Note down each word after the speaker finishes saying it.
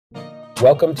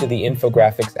Welcome to the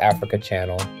Infographics Africa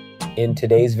channel. In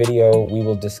today's video, we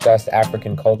will discuss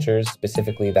African cultures,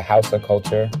 specifically the Hausa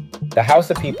culture. The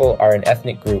Hausa people are an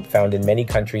ethnic group found in many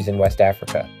countries in West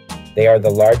Africa. They are the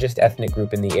largest ethnic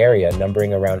group in the area,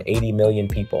 numbering around 80 million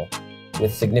people,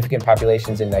 with significant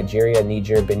populations in Nigeria,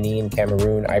 Niger, Benin,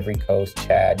 Cameroon, Ivory Coast,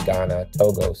 Chad, Ghana,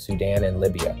 Togo, Sudan, and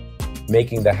Libya,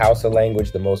 making the Hausa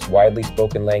language the most widely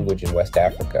spoken language in West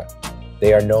Africa.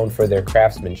 They are known for their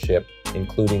craftsmanship,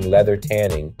 including leather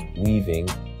tanning, weaving,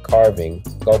 carving,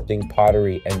 sculpting,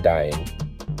 pottery, and dyeing.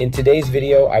 In today's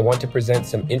video, I want to present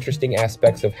some interesting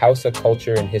aspects of Hausa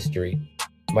culture and history.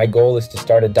 My goal is to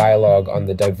start a dialogue on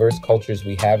the diverse cultures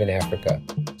we have in Africa,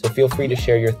 so feel free to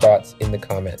share your thoughts in the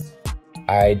comments.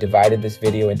 I divided this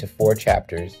video into 4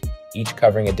 chapters, each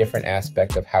covering a different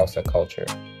aspect of Hausa culture.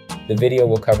 The video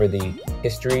will cover the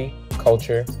history,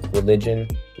 culture, religion,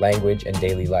 language, and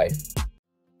daily life.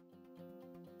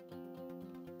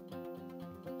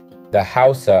 The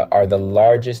Hausa are the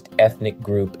largest ethnic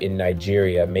group in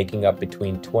Nigeria, making up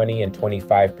between 20 and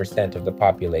 25% of the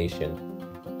population.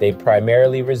 They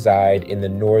primarily reside in the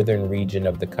northern region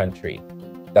of the country.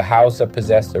 The Hausa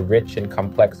possess a rich and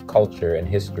complex culture and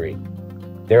history.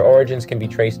 Their origins can be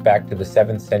traced back to the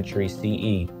 7th century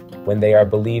CE, when they are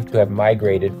believed to have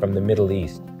migrated from the Middle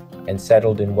East and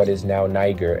settled in what is now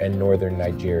Niger and northern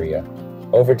Nigeria.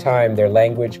 Over time, their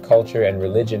language, culture, and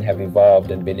religion have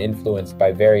evolved and been influenced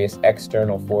by various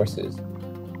external forces.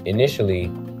 Initially,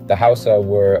 the Hausa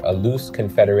were a loose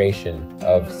confederation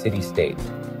of city-states.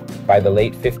 By the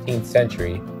late 15th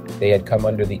century, they had come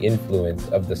under the influence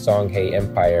of the Songhai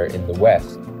Empire in the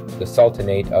west, the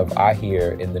Sultanate of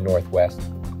Ahir in the northwest,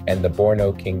 and the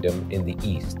Borno Kingdom in the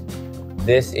east.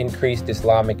 This increased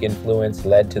Islamic influence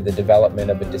led to the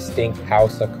development of a distinct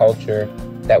Hausa culture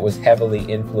that was heavily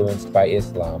influenced by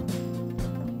Islam.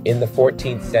 In the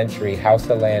 14th century,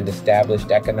 Hausa land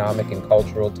established economic and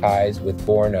cultural ties with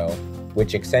Borno,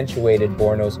 which accentuated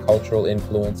Borno's cultural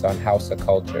influence on Hausa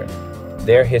culture.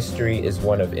 Their history is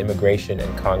one of immigration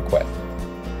and conquest,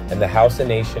 and the Hausa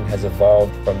nation has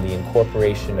evolved from the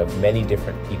incorporation of many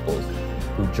different peoples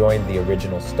who joined the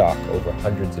original stock over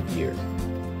hundreds of years.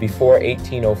 Before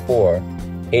 1804,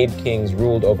 Abe kings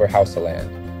ruled over Hausa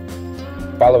land.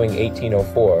 Following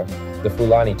 1804, the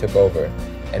Fulani took over,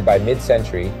 and by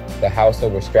mid-century, the Hausa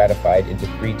were stratified into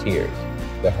 3 tiers: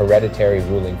 the hereditary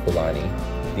ruling Fulani,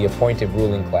 the appointed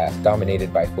ruling class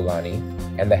dominated by Fulani,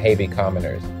 and the Habe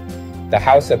commoners. The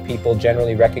Hausa people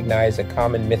generally recognize a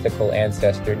common mythical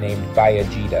ancestor named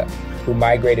Bayajida, who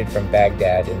migrated from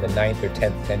Baghdad in the 9th or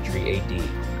 10th century AD.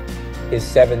 His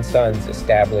 7 sons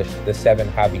established the 7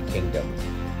 Habe kingdoms.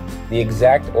 The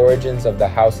exact origins of the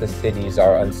Hausa cities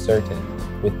are uncertain,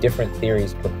 with different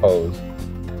theories proposed.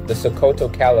 The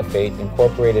Sokoto Caliphate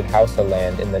incorporated Hausa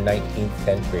land in the 19th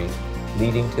century,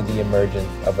 leading to the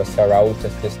emergence of a Sarauta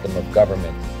system of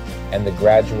government and the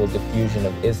gradual diffusion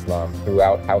of Islam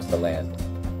throughout Hausa land.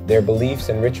 Their beliefs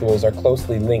and rituals are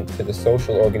closely linked to the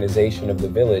social organization of the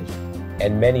village,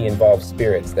 and many involve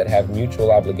spirits that have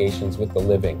mutual obligations with the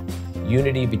living.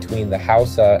 Unity between the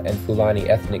Hausa and Fulani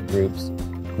ethnic groups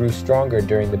grew stronger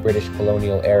during the British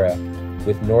colonial era,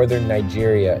 with northern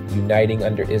Nigeria uniting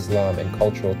under Islam and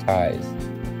cultural ties.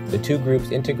 The 2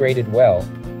 groups integrated well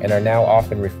and are now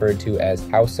often referred to as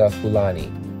Hausa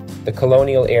Fulani. The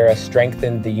colonial era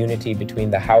strengthened the unity between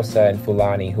the Hausa and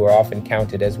Fulani, who are often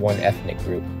counted as one ethnic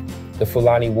group. The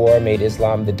Fulani War made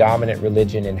Islam the dominant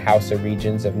religion in Hausa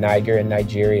regions of Niger and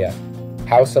Nigeria.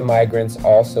 Hausa migrants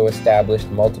also established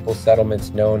multiple settlements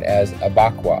known as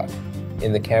Abakwa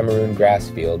in the Cameroon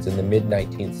grassfields in the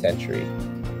mid-19th century.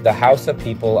 The Hausa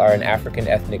people are an African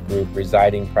ethnic group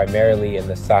residing primarily in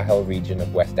the Sahel region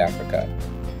of West Africa.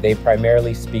 They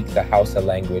primarily speak the Hausa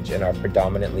language and are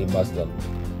predominantly Muslim.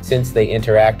 Since they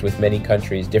interact with many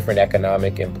countries, different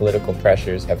economic and political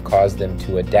pressures have caused them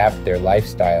to adapt their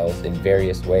lifestyles in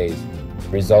various ways,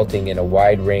 resulting in a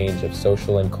wide range of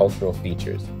social and cultural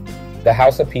features. The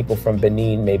Hausa people from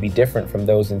Benin may be different from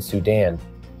those in Sudan.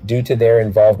 Due to their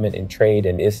involvement in trade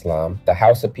and Islam, the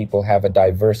Hausa people have a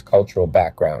diverse cultural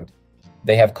background.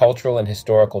 They have cultural and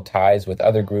historical ties with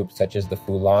other groups such as the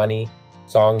Fulani,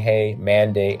 Songhai,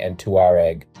 Mande, and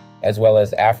Tuareg, as well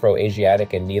as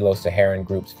Afro-Asiatic and Nilo-Saharan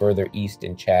groups further east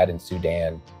in Chad and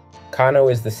Sudan. Kano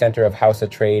is the center of Hausa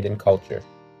trade and culture.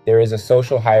 There is a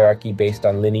social hierarchy based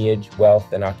on lineage,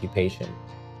 wealth, and occupation.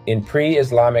 In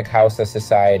pre-Islamic Hausa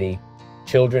society,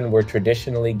 children were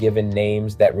traditionally given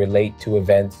names that relate to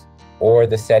events or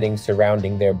the setting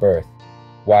surrounding their birth,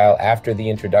 while after the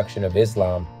introduction of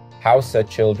Islam, Hausa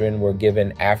children were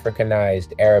given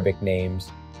Africanized Arabic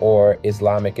names or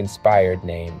Islamic-inspired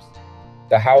names.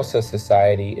 The Hausa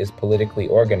society is politically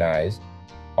organized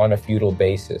on a feudal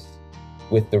basis,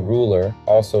 with the ruler,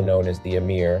 also known as the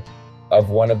emir, of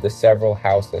one of the several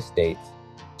Hausa states,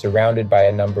 surrounded by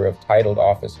a number of titled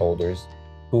office holders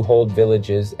who hold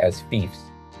villages as fiefs,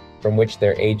 from which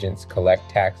their agents collect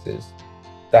taxes.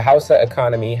 The Hausa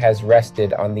economy has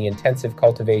rested on the intensive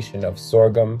cultivation of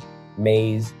sorghum,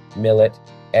 maize, millet,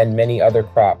 and many other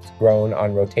crops grown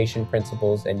on rotation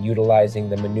principles and utilizing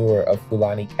the manure of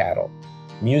Fulani cattle.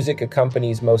 Music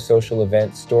accompanies most social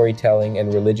events, storytelling,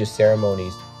 and religious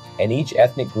ceremonies, and each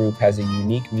ethnic group has a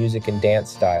unique music and dance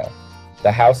style.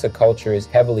 The Hausa culture is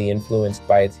heavily influenced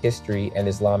by its history and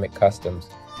Islamic customs.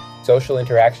 Social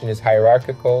interaction is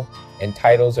hierarchical, and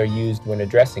titles are used when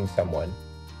addressing someone.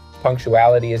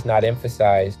 Punctuality is not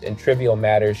emphasized, and trivial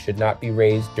matters should not be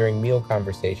raised during meal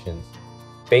conversations.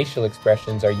 Facial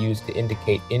expressions are used to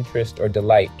indicate interest or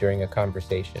delight during a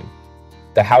conversation.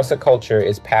 The Hausa culture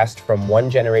is passed from one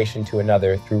generation to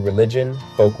another through religion,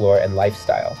 folklore, and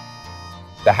lifestyle.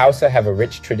 The Hausa have a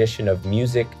rich tradition of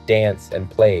music, dance, and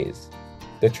plays.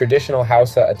 The traditional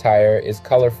Hausa attire is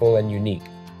colorful and unique,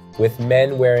 with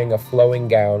men wearing a flowing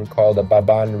gown called a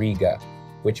baban riga,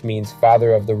 which means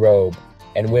father of the robe,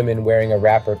 and women wearing a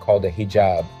wrapper called a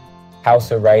hijab.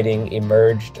 Hausa writing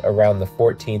emerged around the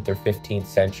 14th or 15th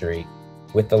century,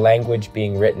 with the language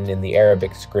being written in the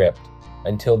Arabic script,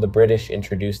 until the British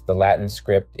introduced the Latin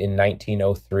script in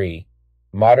 1903.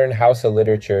 Modern Hausa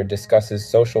literature discusses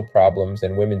social problems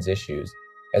and women's issues,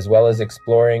 as well as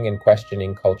exploring and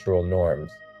questioning cultural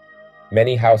norms.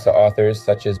 Many Hausa authors,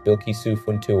 such as Bilkisu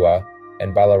Funtua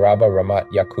and Balaraba Ramat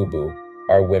Yakubu,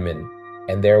 are women,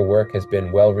 and their work has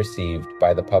been well received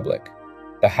by the public.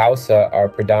 The Hausa are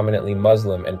predominantly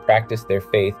Muslim and practice their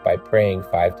faith by praying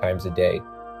 5 times a day,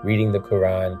 reading the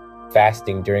Quran,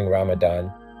 fasting during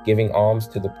Ramadan, giving alms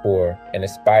to the poor, and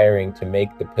aspiring to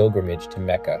make the pilgrimage to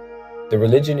Mecca. The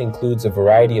religion includes a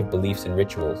variety of beliefs and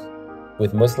rituals,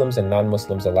 with Muslims and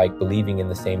non-Muslims alike believing in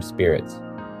the same spirits,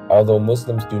 although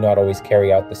Muslims do not always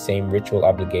carry out the same ritual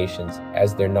obligations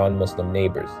as their non-Muslim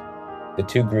neighbors. The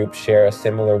two groups share a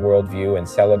similar worldview and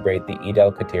celebrate the Eid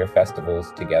al-Fitr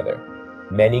festivals together.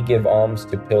 Many give alms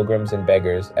to pilgrims and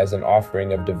beggars as an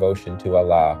offering of devotion to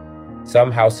Allah.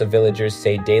 Some Hausa villagers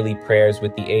say daily prayers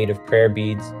with the aid of prayer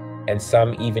beads, and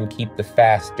some even keep the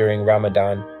fast during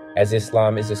Ramadan, as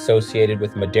Islam is associated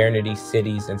with modernity,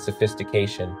 cities, and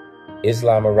sophistication.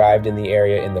 Islam arrived in the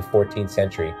area in the 14th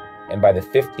century, and by the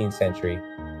 15th century,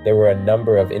 there were a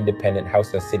number of independent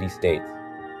Hausa city-states.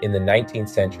 In the 19th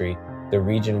century, the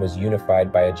region was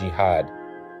unified by a jihad.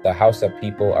 The Hausa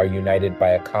people are united by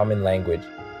a common language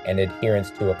and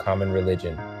adherence to a common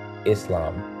religion,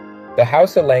 Islam. The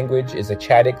Hausa language is a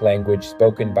Chadic language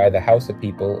spoken by the Hausa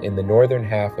people in the northern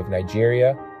half of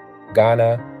Nigeria,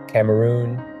 Ghana,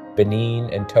 Cameroon, Benin,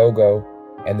 and Togo,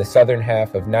 and the southern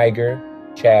half of Niger,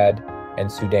 Chad,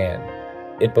 and Sudan.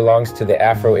 It belongs to the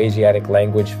Afro-Asiatic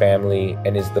language family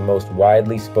and is the most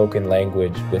widely spoken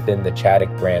language within the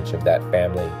Chadic branch of that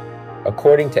family.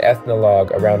 According to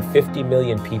Ethnologue, around 50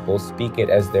 million people speak it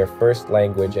as their first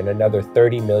language and another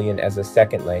 30 million as a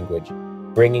second language,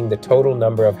 bringing the total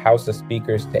number of Hausa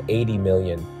speakers to 80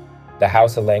 million. The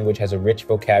Hausa language has a rich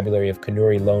vocabulary of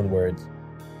Kanuri loanwords,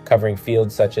 covering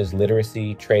fields such as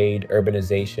literacy, trade,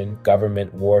 urbanization,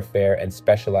 government, warfare, and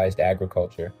specialized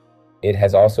agriculture. It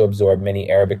has also absorbed many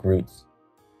Arabic roots,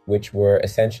 which were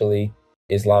essentially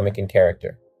Islamic in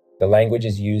character. The language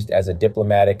is used as a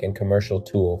diplomatic and commercial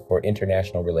tool for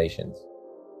international relations.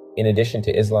 In addition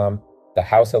to Islam, the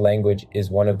Hausa language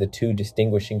is one of the 2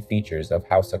 distinguishing features of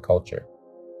Hausa culture.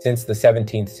 Since the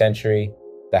 17th century,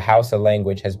 the Hausa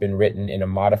language has been written in a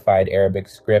modified Arabic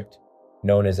script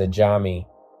known as a Jami.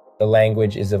 The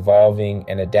language is evolving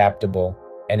and adaptable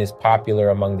and is popular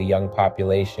among the young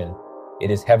population.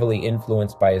 It is heavily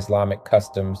influenced by Islamic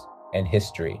customs and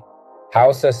history.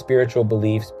 Hausa spiritual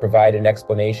beliefs provide an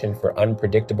explanation for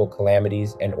unpredictable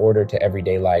calamities and order to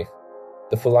everyday life.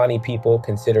 The Fulani people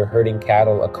consider herding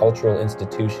cattle a cultural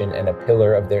institution and a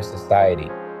pillar of their society.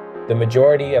 The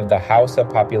majority of the Hausa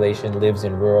population lives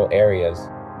in rural areas,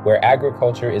 where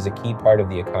agriculture is a key part of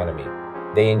the economy.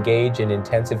 They engage in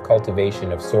intensive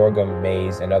cultivation of sorghum,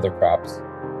 maize, and other crops.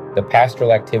 The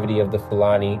pastoral activity of the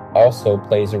Fulani also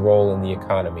plays a role in the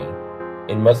economy.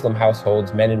 In Muslim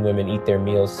households, men and women eat their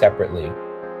meals separately.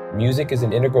 Music is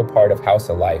an integral part of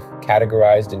Hausa life,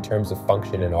 categorized in terms of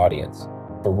function and audience,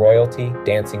 for royalty,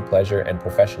 dancing pleasure, and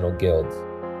professional guilds.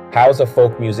 Hausa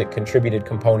folk music contributed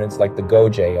components like the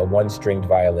goje, a 1-stringed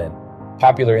violin.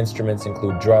 Popular instruments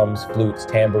include drums, flutes,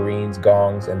 tambourines,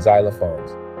 gongs, and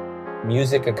xylophones.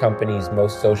 Music accompanies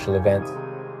most social events,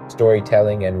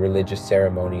 storytelling, and religious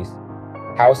ceremonies.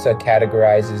 Hausa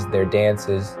categorizes their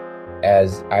dances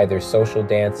as either social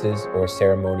dances or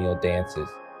ceremonial dances.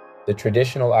 The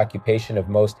traditional occupation of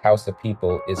most Hausa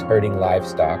people is herding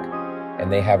livestock,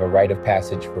 and they have a rite of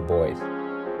passage for boys.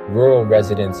 Rural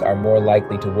residents are more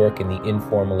likely to work in the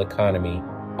informal economy,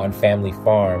 on family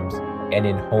farms, and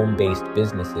in home-based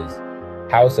businesses.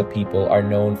 Hausa people are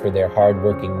known for their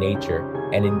hard-working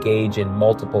nature and engage in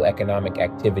multiple economic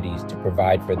activities to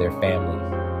provide for their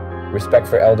families. Respect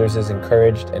for elders is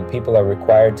encouraged, and people are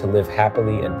required to live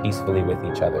happily and peacefully with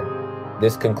each other.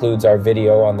 This concludes our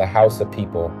video on the Hausa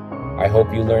people. I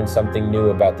hope you learned something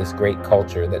new about this great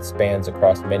culture that spans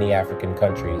across many African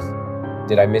countries.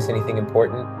 Did I miss anything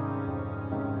important?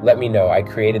 Let me know. I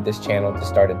created this channel to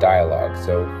start a dialogue,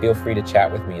 so feel free to chat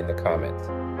with me in the comments.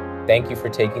 Thank you for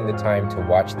taking the time to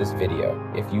watch this video.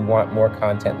 If you want more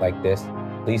content like this,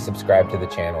 please subscribe to the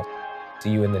channel. See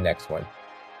you in the next one.